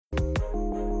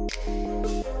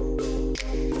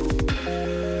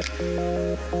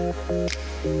Everybody,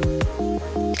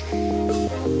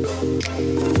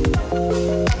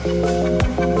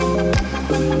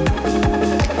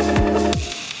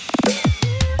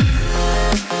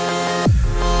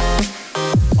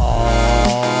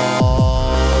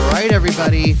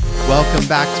 welcome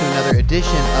back to another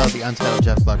edition of the Untitled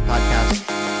Jeff Gluck podcast.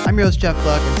 I'm your host, Jeff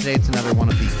Gluck, and today it's another one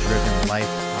of these Driven Life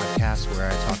podcasts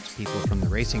where I talk to people from the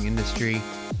racing industry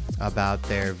about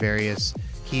their various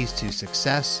keys to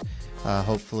success.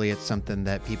 Hopefully it's something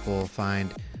that people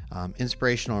find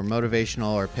inspirational or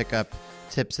motivational, or pick up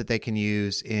tips that they can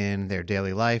use in their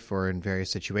daily life or in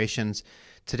various situations.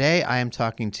 Today I am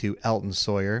talking to Elton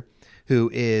Sawyer,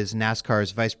 who is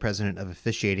NASCAR's Vice President of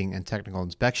Officiating and Technical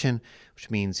Inspection,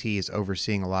 which means he is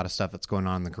overseeing a lot of stuff that's going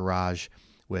on in the garage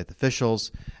with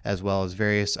officials, as well as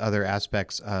various other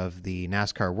aspects of the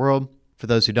NASCAR world. For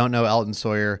those who don't know, Elton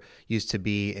Sawyer used to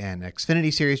be an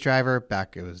Xfinity Series driver.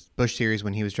 Back it was Busch Series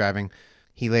when he was driving.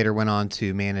 He later went on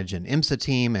to manage an IMSA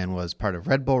team and was part of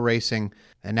Red Bull Racing,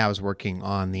 and now is working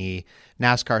on the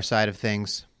NASCAR side of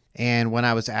things. And when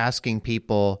I was asking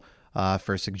people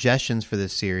for suggestions for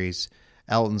this series,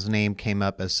 Elton's name came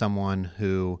up as someone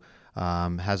who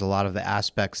has a lot of the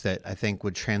aspects that I think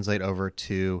would translate over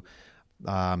to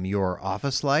your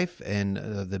office life and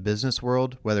the business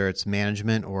world, whether it's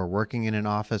management or working in an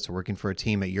office or working for a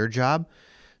team at your job.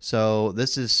 So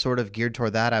this is sort of geared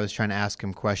toward that. I was trying to ask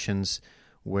him questions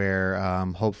where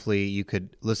hopefully you could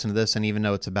listen to this and, even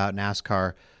though it's about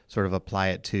NASCAR, sort of apply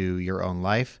it to your own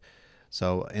life.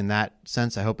 So in that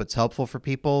sense, I hope it's helpful for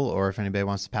people, or if anybody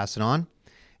wants to pass it on.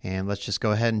 And let's just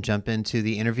go ahead and jump into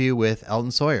the interview with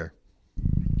Elton Sawyer.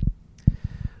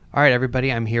 All right,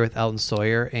 everybody, I'm here with Elton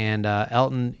Sawyer. And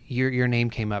Elton, your name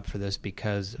came up for this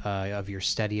because of your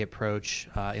steady approach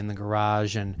in the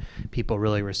garage, and people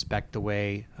really respect the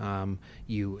way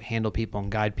you handle people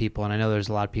and guide people. And I know there's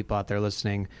a lot of people out there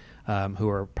listening who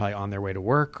are probably on their way to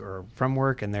work or from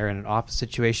work, and they're in an office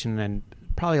situation, and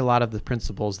probably a lot of the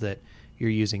principles that you're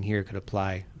using here could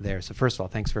apply there. So first of all,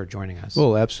 thanks for joining us.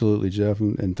 Well, absolutely, Jeff,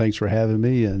 and thanks for having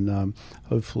me. And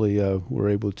hopefully we're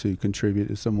able to contribute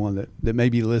to someone that may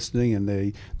be listening, and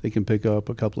they can pick up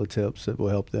a couple of tips that will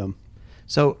help them.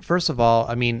 So first of all,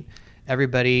 I mean,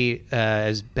 everybody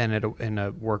has been in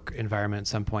a work environment at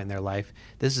some point in their life.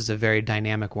 This is a very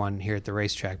dynamic one here at the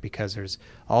racetrack because there's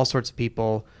all sorts of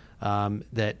people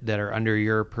that are under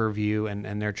your purview,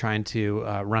 and they're trying to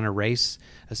run a race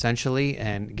essentially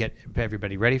and get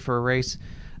everybody ready for a race.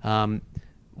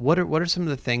 What are some of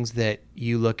the things that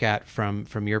you look at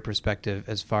from your perspective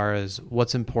as far as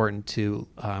what's important to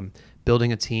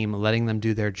building a team, letting them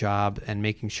do their job, and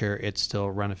making sure it's still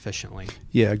run efficiently?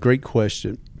 Yeah, great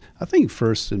question. I think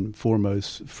first and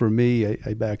foremost, for me,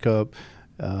 I back up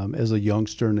as a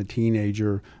youngster and a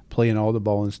teenager, playing all the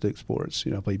ball and stick sports.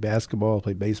 I played basketball, I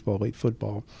played baseball, I played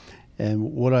football.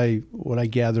 And what I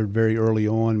gathered very early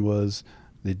on was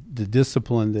the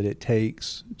discipline that it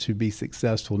takes to be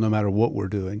successful no matter what we're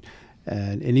doing.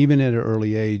 And even at an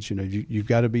early age, you've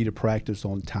got to be to practice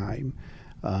on time.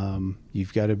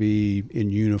 You've got to be in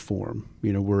uniform.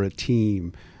 We're a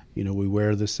team. We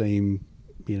wear the same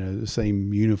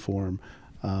uniform.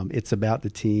 It's about the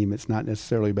team. It's not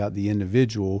necessarily about the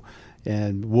individual.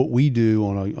 And what we do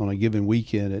on a given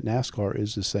weekend at NASCAR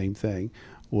is the same thing,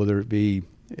 whether it be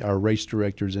our race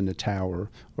directors in the tower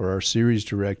or our series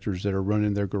directors that are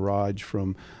running their garage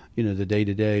from the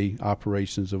day-to-day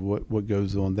operations of what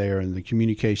goes on there, and the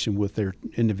communication with their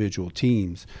individual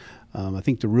teams. I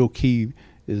think the real key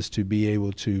is to be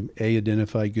able to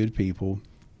identify good people,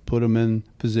 put them in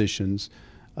positions,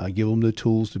 give them the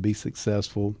tools to be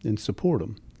successful, and support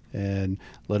them, and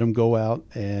let them go out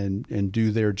and do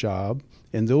their job.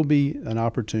 And there'll be an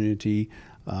opportunity,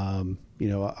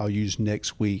 I'll use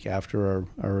next week after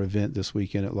our event this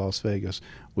weekend at Las Vegas.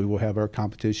 We will have our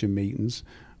competition meetings.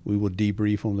 We will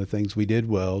debrief on the things we did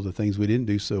well, the things we didn't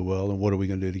do so well, and what are we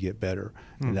going to do to get better.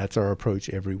 And that's our approach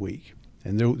every week.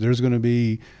 And there's going to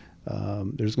be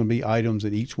items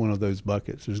in each one of those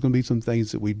buckets. There's going to be some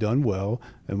things that we've done well,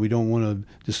 and we don't want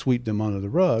to sweep them under the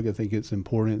rug. I think it's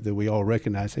important that we all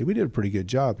recognize, hey, we did a pretty good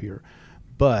job here.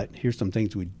 But here's some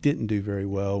things we didn't do very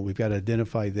well. We've got to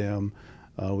identify them.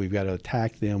 We've got to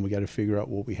attack them. We've got to figure out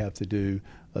what we have to do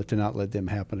to not let them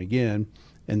happen again.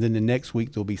 And then the next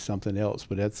week there'll be something else.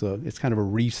 But it's kind of a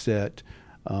reset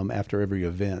after every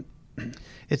event.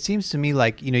 It seems to me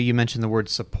like, you mentioned the word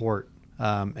support.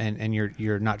 And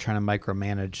you're not trying to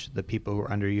micromanage the people who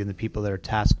are under you and the people that are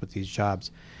tasked with these jobs.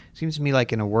 It seems to me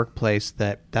like in a workplace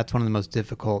that's one of the most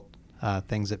difficult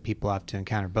things that people have to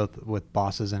encounter, both with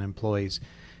bosses and employees,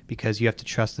 because you have to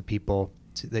trust the people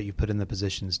that you put in the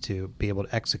positions to be able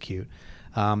to execute.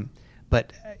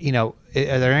 But, are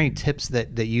there any tips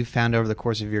that you've found over the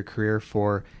course of your career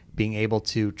for being able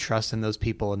to trust in those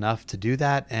people enough to do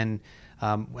that? And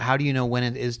how do you know when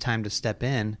it is time to step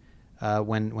in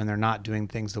when they're not doing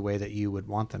things the way that you would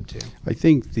want them to? I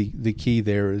think the key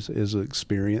there is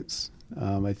experience.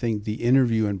 I think the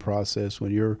interviewing process,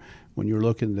 when you're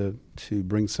looking to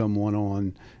bring someone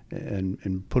on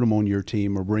and put them on your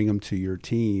team or bring them to your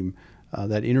team,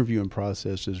 that interviewing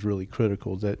process is really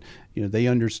critical. That they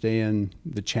understand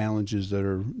the challenges that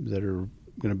are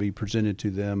going to be presented to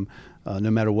them,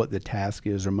 no matter what the task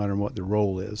is or no matter what the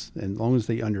role is. And as long as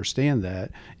they understand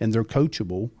that and they're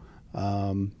coachable,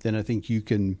 then I think you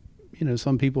can.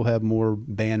 Some people have more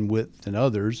bandwidth than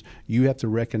others. You have to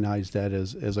recognize that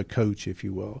as a coach, if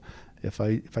you will. If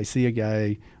I see a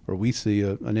guy or we see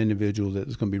an individual that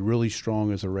is going to be really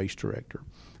strong as a race director,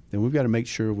 then we've got to make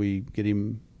sure we get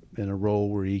him in a role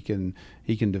where he can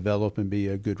develop and be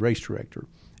a good race director,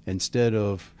 instead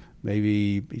of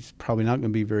maybe he's probably not going to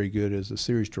be very good as a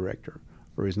series director,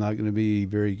 or he's not going to be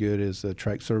very good as a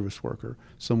track service worker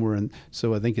somewhere.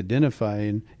 So I think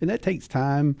identifying, and that takes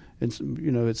time. And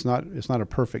it's not a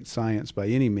perfect science by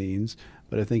any means,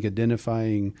 but I think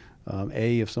identifying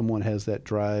if someone has that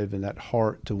drive and that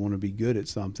heart to want to be good at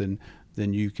something,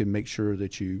 then you can make sure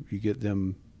that you get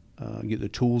them, get the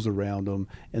tools around them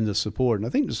and the support. And I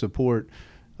think the support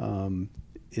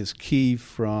is key.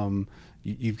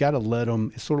 You've got to let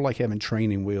them. It's sort of like having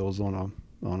training wheels on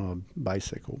a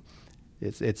bicycle.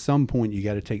 It's at some point you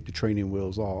got to take the training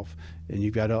wheels off, and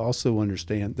you've got to also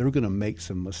understand they're going to make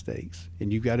some mistakes,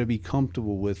 and you've got to be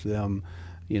comfortable with them.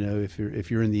 If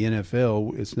you're in the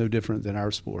NFL, it's no different than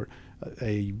our sport.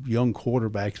 A young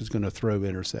quarterback is going to throw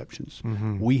interceptions.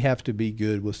 Mm-hmm. We have to be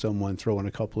good with someone throwing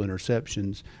a couple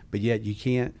interceptions, but yet you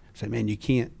can't say, man,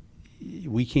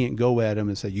 we can't go at them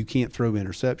and say you can't throw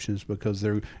interceptions, because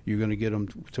you're going to get them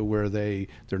to where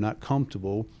they're not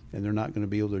comfortable and they're not going to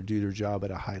be able to do their job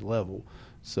at a high level.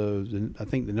 So I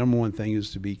think the number one thing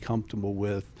is to be comfortable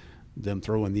with them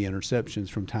throwing the interceptions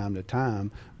from time to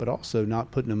time, but also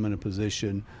not putting them in a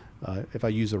position. If I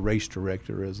use a race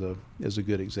director as a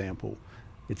good example,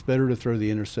 it's better to throw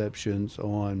the interceptions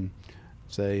on,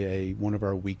 say, one of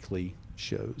our weekly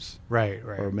shows, right,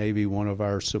 or maybe one of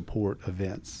our support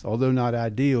events. Although not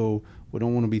ideal, we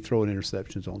don't want to be throwing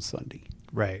interceptions on Sunday.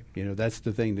 Right. That's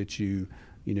the thing that you've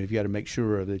got to make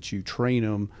sure that you train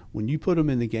them when you put them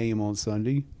in the game on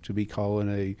Sunday to be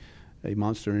calling a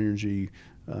Monster Energy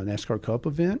NASCAR Cup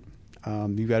event.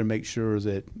 You've got to make sure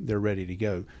that they're ready to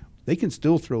go. They can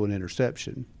still throw an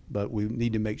interception, but we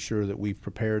need to make sure that we've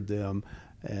prepared them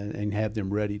and have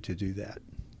them ready to do that.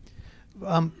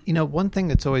 One thing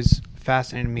that's always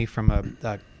fascinated me from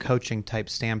a coaching type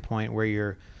standpoint, where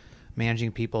you're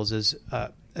managing people's, is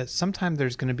sometimes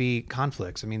there's going to be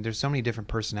conflicts. I mean, there's so many different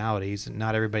personalities, and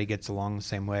not everybody gets along the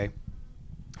same way.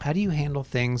 How do you handle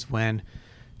things when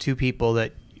two people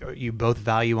that you both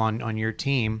value on your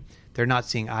team, they're not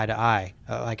seeing eye to eye?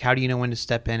 Like, how do you know when to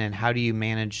step in, and how do you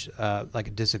manage like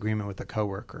a disagreement with a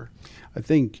coworker? I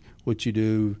think what you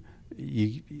do,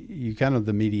 you kind of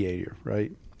the mediator,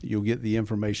 right? You'll get the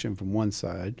information from one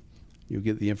side, you'll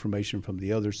get the information from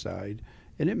the other side,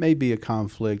 and it may be a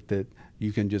conflict that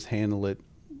you can just handle it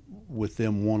with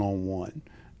them one-on-one.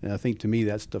 And I think, to me,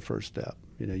 that's the first step.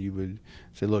 You would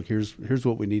say, look, here's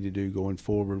what we need to do going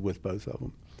forward with both of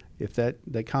them. If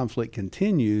that conflict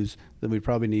continues, then we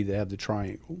probably need to have the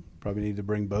triangle. Probably need to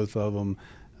bring both of them,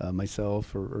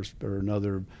 myself or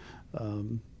another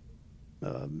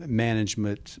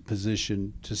management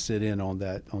position, to sit in on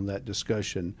that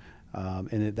discussion.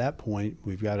 And at that point,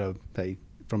 we've got to say,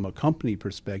 from a company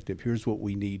perspective, here's what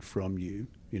we need from you.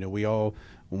 We all,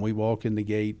 when we walk in the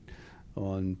gate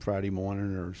on Friday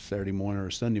morning or Saturday morning or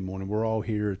Sunday morning, we're all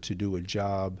here to do a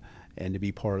job and to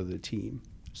be part of the team.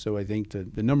 So I think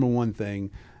the number one thing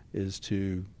is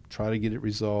to try to get it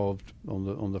resolved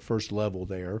on the first level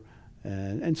there.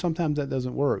 And sometimes that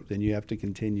doesn't work. Then you have to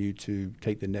continue to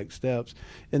take the next steps.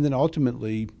 And then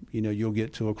ultimately, you'll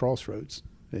get to a crossroads.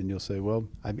 And you'll say, well,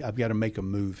 I've got to make a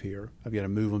move here. I've got to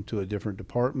move them to a different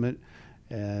department,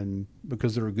 and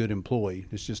because they're a good employee.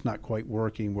 It's just not quite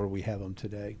working where we have them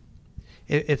today.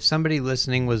 If somebody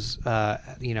listening was,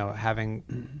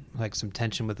 having like some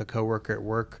tension with a coworker at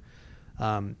work,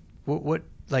 what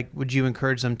would you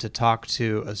encourage them to talk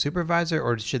to a supervisor,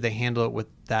 or should they handle it with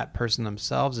that person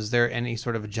themselves? Is there any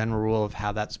sort of a general rule of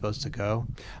how that's supposed to go?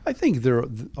 I think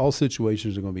all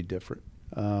situations are going to be different.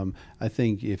 I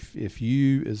think if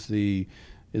you as the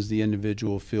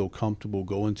individual feel comfortable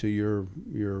going to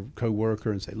your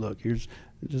coworker and say, look,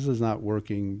 this is not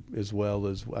working as well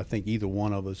as I think either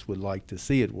one of us would like to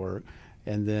see it work,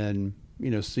 and then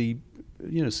see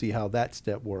see how that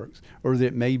step works. Or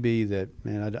that may be that,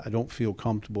 man, I don't feel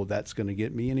comfortable that's going to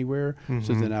get me anywhere. Mm-hmm.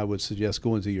 So then I would suggest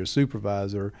going to your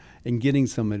supervisor and getting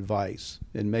some advice.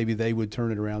 And maybe they would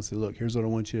turn it around and say, look, here's what I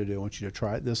want you to do. I want you to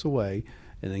try it this way,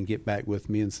 and then get back with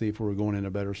me and see if we're going in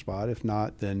a better spot. If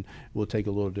not, then we'll take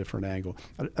a little different angle.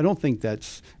 I don't think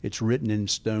it's written in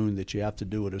stone that you have to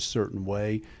do it a certain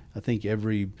way. I think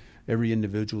every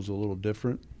individual is a little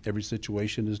different. Every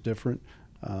situation is different.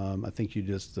 I think you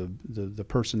just the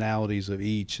personalities of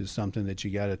each is something that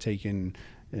you got to take in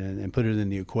and put it in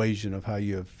the equation of how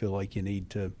you feel like you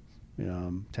need to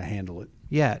handle it.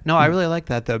 Yeah, no, I really like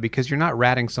that though, because you're not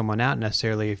ratting someone out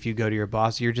necessarily. If you go to your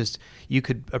boss, you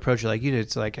could approach it like you did.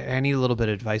 It's like, I need a little bit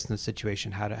of advice in this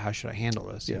situation. How should I handle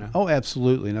this? Yeah. You know? Oh,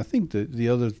 absolutely. And I think the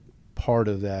other part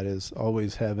of that is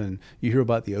always you hear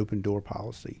about the open door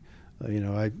policy.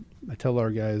 I tell our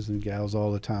guys and gals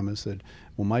all the time, I said,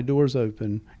 well, my door's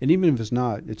open, and even if it's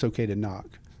not, it's okay to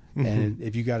knock. Mm-hmm. And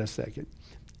if you got a second.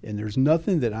 And there's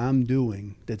nothing that I'm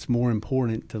doing that's more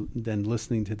important than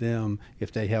listening to them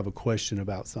if they have a question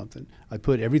about something. I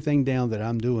put everything down that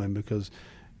I'm doing, because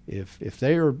if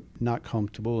they are not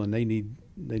comfortable and they need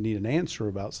an answer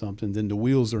about something, then the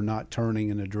wheels are not turning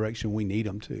in the direction we need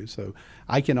them to. So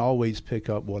I can always pick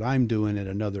up what I'm doing at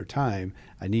another time.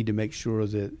 I need to make sure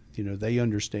that they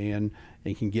understand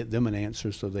and can get them an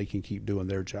answer so they can keep doing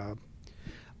their job.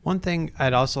 One thing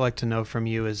I'd also like to know from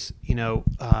you is,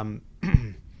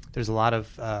 there's a lot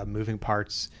of moving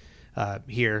parts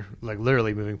here, like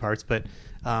literally moving parts, but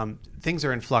things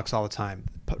are in flux all the time.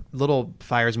 Little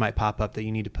fires might pop up that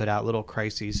you need to put out, little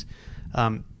crises.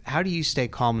 How do you stay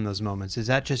calm in those moments? Is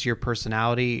that just your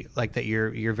personality, like that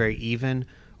you're very even,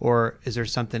 or is there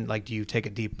something like, do you take a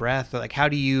deep breath? Like, how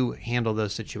do you handle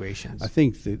those situations? I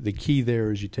think the key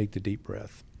there is you take the deep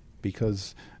breath,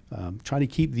 because try to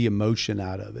keep the emotion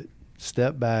out of it.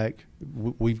 Step back.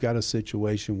 We've got a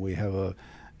situation. We have a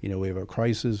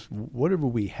crisis. Whatever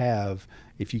we have,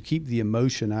 if you keep the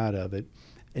emotion out of it,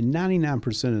 and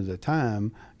 99% of the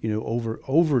time,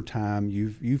 over time,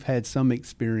 you've had some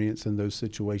experience in those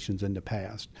situations in the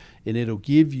past, and it'll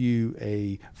give you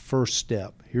a first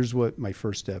step. Here's what my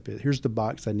first step is. Here's the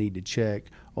box I need to check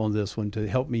on this one to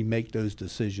help me make those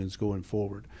decisions going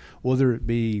forward. Whether it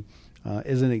be,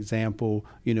 as an example,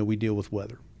 we deal with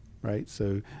weather, right?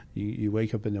 So you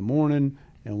wake up in the morning,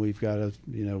 and we've got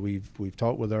we've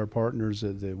talked with our partners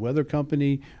at the weather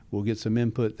company. We'll get some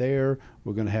input there.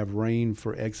 We're going to have rain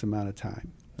for X amount of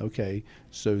time. Okay,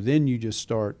 so then you just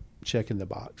start checking the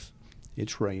box.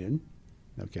 It's raining.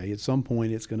 Okay, at some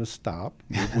point it's going to stop.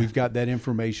 We've got that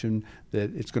information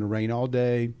that it's going to rain all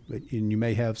day, and you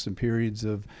may have some periods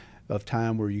of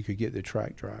time where you could get the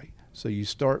track dry. So you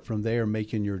start from there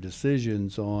making your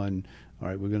decisions on, all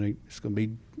right, it's going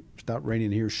to stop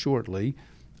raining here shortly.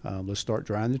 Let's start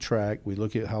drying the track. We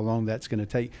look at how long that's going to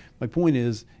take. My point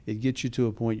is, it gets you to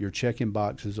a point you're checking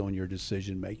boxes on your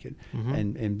decision making,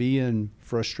 mm-hmm. and being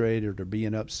frustrated or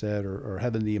being upset or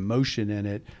having the emotion in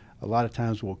it. A lot of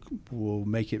times will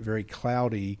make it very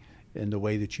cloudy in the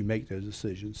way that you make those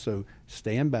decisions. So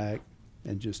stand back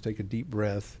and just take a deep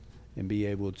breath and be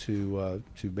able to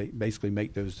basically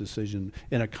make those decisions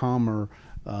in a calmer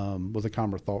with a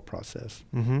calmer thought process.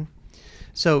 Mm-hmm.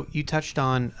 So you touched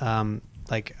on.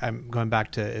 Like, I'm going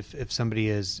back to if somebody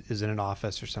is in an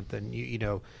office or something,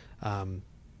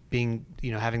 being,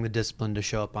 having the discipline to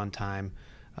show up on time,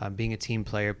 being a team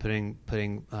player, putting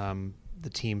the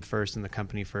team first and the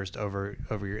company first over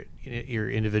your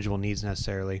individual needs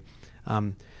necessarily.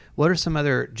 What are some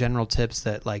other general tips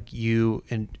that like you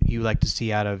like to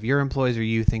see out of your employees, or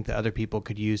you think that other people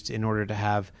could use in order to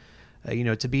have,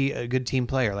 to be a good team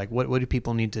player? Like, what do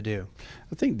people need to do?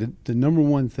 I think the number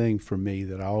one thing for me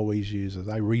that I always use is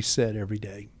I reset every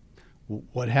day.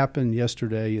 What happened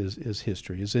yesterday is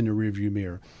history. It's in the rearview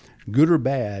mirror. Good or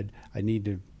bad, I need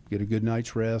to get a good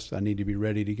night's rest. I need to be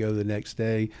ready to go the next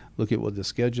day, look at what the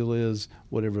schedule is,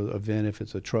 whatever event, if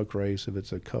it's a truck race, if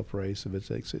it's a cup race, if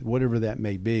it's whatever that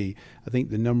may be. I think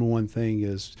the number one thing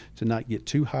is to not get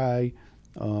too high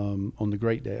on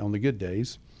the good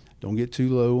days. Don't get too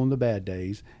low on the bad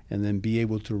days, and then be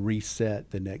able to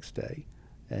reset the next day.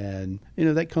 And,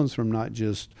 that comes from not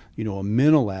just, a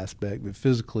mental aspect, but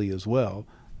physically as well.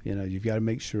 You've got to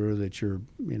make sure that you're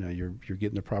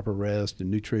getting the proper rest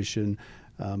and nutrition,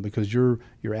 because you're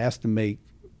asked to make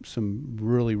some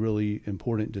really, really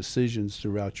important decisions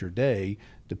throughout your day.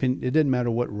 It doesn't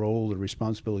matter what role or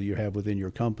responsibility you have within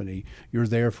your company. You're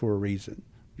there for a reason.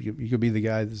 You could be the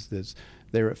guy that's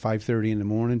there at 5:30 in the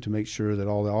morning to make sure that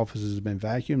all the offices have been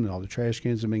vacuumed and all the trash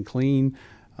cans have been cleaned.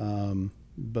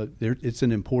 but it's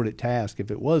an important task.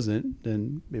 If it wasn't,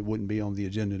 then it wouldn't be on the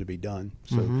agenda to be done.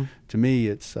 So to me,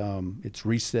 it's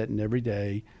resetting every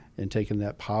day and taking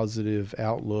that positive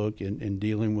outlook and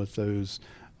dealing with those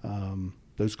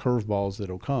curveballs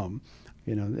that'll come.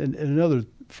 And another,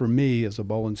 for me as a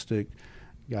ball and stick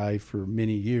guy for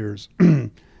many years,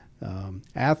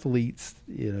 athletes,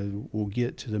 will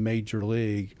get to the major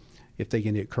league if they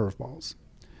can hit curveballs.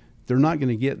 They're not going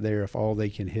to get there if all they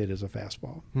can hit is a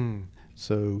fastball.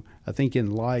 So I think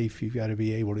in life, you've got to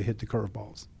be able to hit the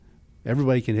curveballs.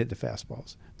 Everybody can hit the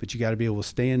fastballs, but you got to be able to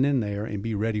stand in there and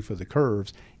be ready for the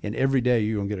curves. And every day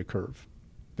you're going to get a curve.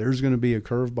 There's going to be a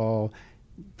curveball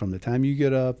from the time you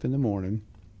get up in the morning.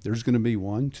 There's going to be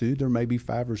 1, 2, there may be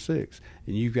 5 or 6,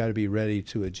 and you've got to be ready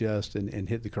to adjust and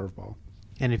hit the curveball.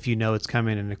 And if you know it's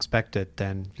coming and expect it,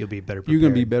 then you'll be better prepared. You're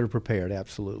going to be better prepared,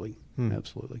 absolutely.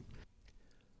 Absolutely.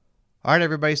 All right,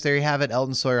 everybody, so there you have it.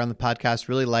 Elton Sawyer on the podcast.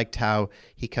 Really liked how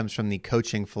he comes from the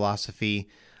coaching philosophy,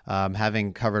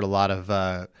 having covered a lot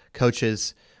of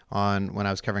coaches on when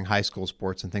I was covering high school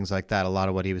sports and things like that. A lot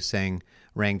of what he was saying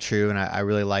rang true, and I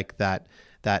really like that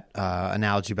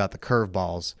analogy about the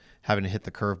curveballs, having to hit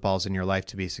the curveballs in your life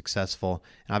to be successful.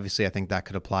 And obviously, I think that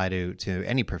could apply to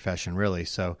any profession, really.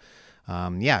 So,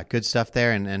 good stuff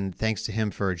there, and thanks to him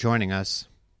for joining us.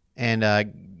 And,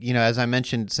 as I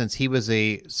mentioned, since he was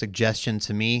a suggestion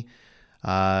to me,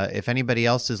 if anybody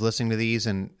else is listening to these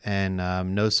and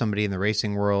knows somebody in the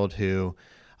racing world who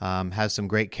has some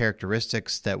great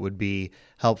characteristics that would be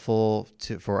helpful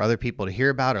for other people to hear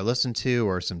about or listen to,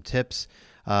 or some tips,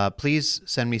 please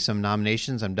send me some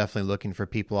nominations. I'm definitely looking for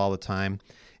people all the time.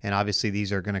 And obviously,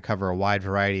 these are going to cover a wide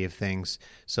variety of things.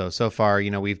 So far,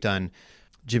 we've done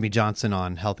Jimmy Johnson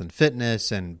on health and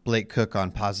fitness, and Blake Cook on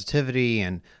positivity,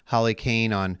 and Holly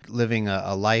Kane on living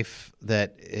a life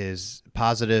that is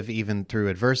positive even through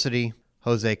adversity,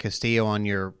 Jose Castillo on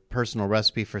your personal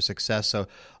recipe for success. So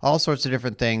all sorts of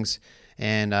different things.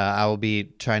 And I will be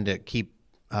trying to keep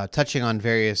touching on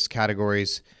various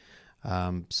categories.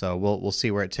 So we'll see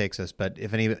where it takes us. But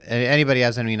if anybody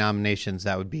has any nominations,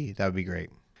 that would be great.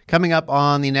 Coming up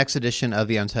on the next edition of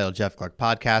the Untitled Jeff Gluck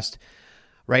podcast.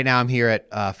 Right now I'm here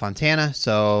at Fontana,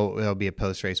 so it'll be a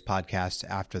post-race podcast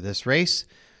after this race,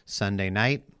 Sunday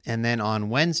night. And then on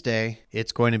Wednesday,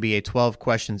 it's going to be a 12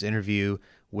 questions interview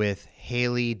with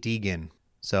Hailie Deegan.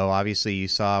 So obviously you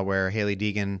saw where Hailie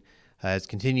Deegan has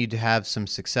continued to have some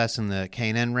success in the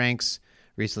K&N ranks.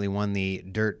 Recently won the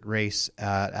dirt race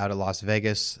out of Las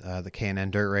Vegas, the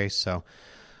K&N dirt race. So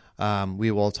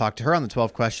we will talk to her on the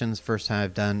 12 questions. First time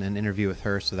I've done an interview with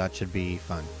her, so that should be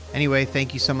fun. Anyway,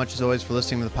 thank you so much as always for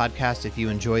listening to the podcast. If you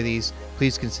enjoy these,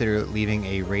 please consider leaving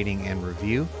a rating and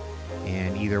review.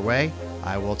 And either way,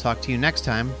 I will talk to you next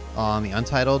time on the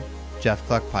Untitled Jeff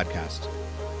Gluck podcast.